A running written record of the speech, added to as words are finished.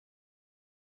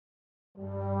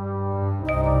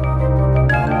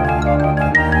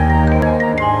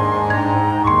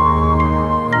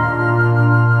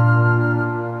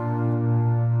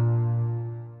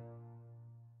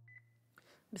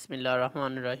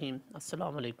Bismillahirrahmanirrahim.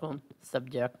 Assalamu alaikum.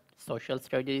 Subject Social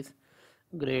Studies,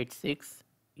 Grade 6,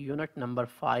 Unit number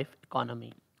 5,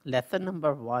 Economy. Lesson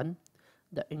number 1,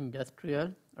 The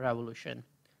Industrial Revolution.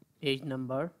 Page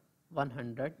number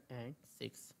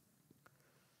 106.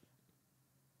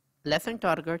 Lesson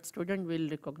target: student will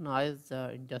recognize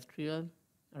the Industrial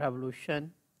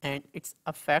Revolution and its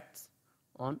effects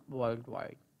on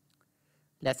worldwide.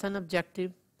 Lesson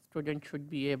objective: student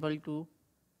should be able to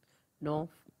know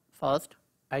first,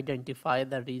 identify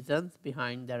the reasons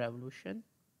behind the revolution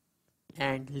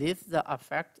and list the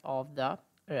effects of the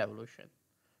revolution.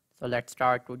 So let's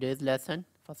start today's lesson.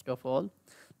 First of all,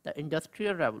 the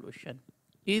Industrial Revolution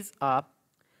is a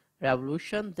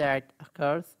revolution that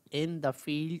occurs in the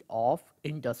field of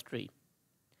industry,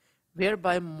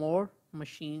 whereby more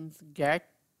machines get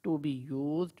to be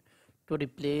used to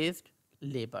replace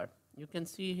labor. You can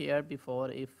see here before,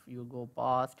 if you go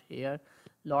past here,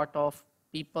 lot of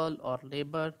people or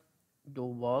labor do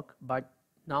work, but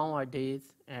nowadays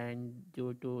and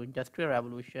due to Industrial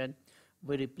Revolution,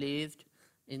 we replaced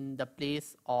in the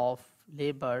place of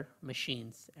labor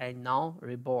machines and now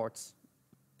robots.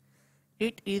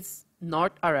 It is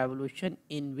not a revolution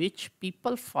in which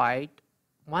people fight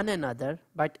one another,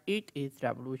 but it is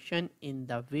revolution in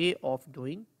the way of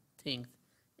doing things.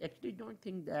 Actually, don't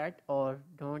think that, or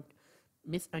don't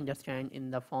misunderstand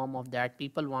in the form of that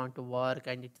people want to work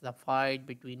and it's a fight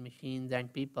between machines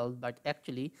and people, but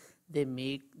actually they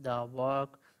make the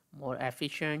work more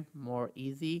efficient, more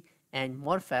easy and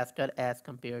more faster as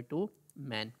compared to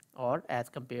men or as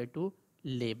compared to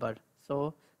labor.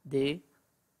 So the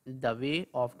way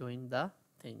of doing the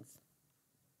things.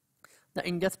 The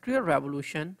Industrial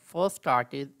Revolution first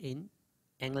started in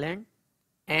England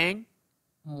and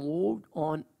moved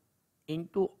on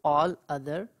into all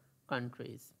other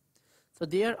countries. So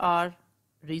there are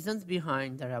reasons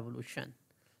behind the revolution.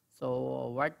 So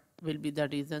what will be the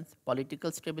reasons?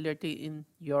 Political stability in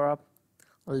Europe,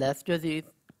 less disease,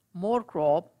 more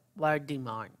crop were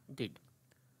demanded.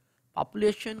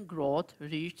 Population growth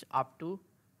reached up to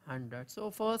 100. So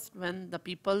first, when the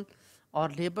people or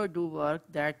labor do work,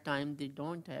 that time they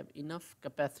don't have enough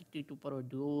capacity to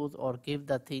produce or give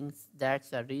the things.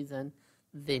 That's the reason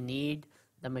they need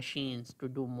the machines to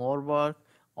do more work,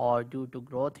 or due to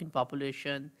growth in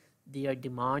population their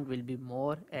demand will be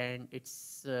more, and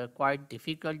it's quite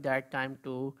difficult that time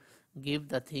to give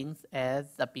the things as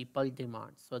the people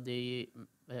demand. So they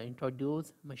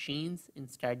introduce machines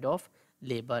instead of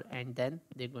labor, and then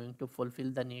they're going to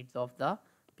fulfill the needs of the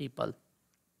people.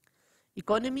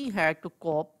 Economy had to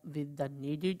cope with the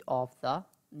needs of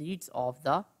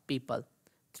the people.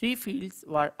 Three fields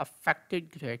were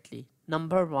affected greatly.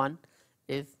 Number one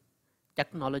is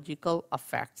technological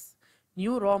effects.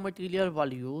 New raw material were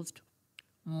used,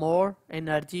 more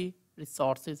energy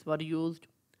resources were used,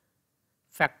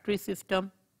 factory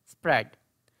system spread,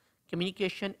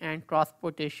 communication and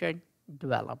transportation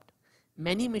developed.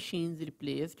 Many machines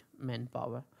replaced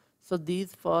manpower. So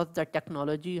these first, the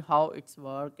technology, how it's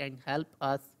work and help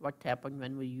us, what happened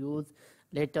when we use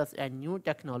latest and new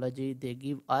technology, they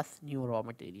give us new raw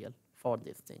material for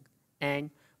this thing. And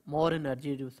more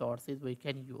energy resources we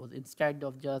can use instead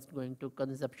of just going to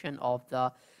consumption of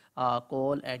the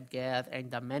coal and gas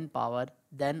and the manpower.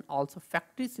 Then also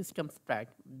factory system spread.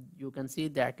 You can see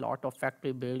that lot of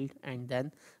factory built and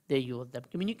then they use them.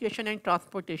 Communication and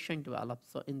transportation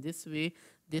developed. So in this way,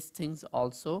 these things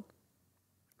also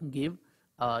give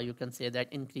you can say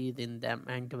that increase in them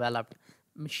and developed.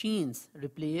 Machines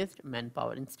replaced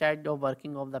manpower. Instead of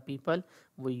working of the people,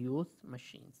 we use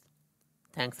machines.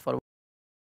 Thanks for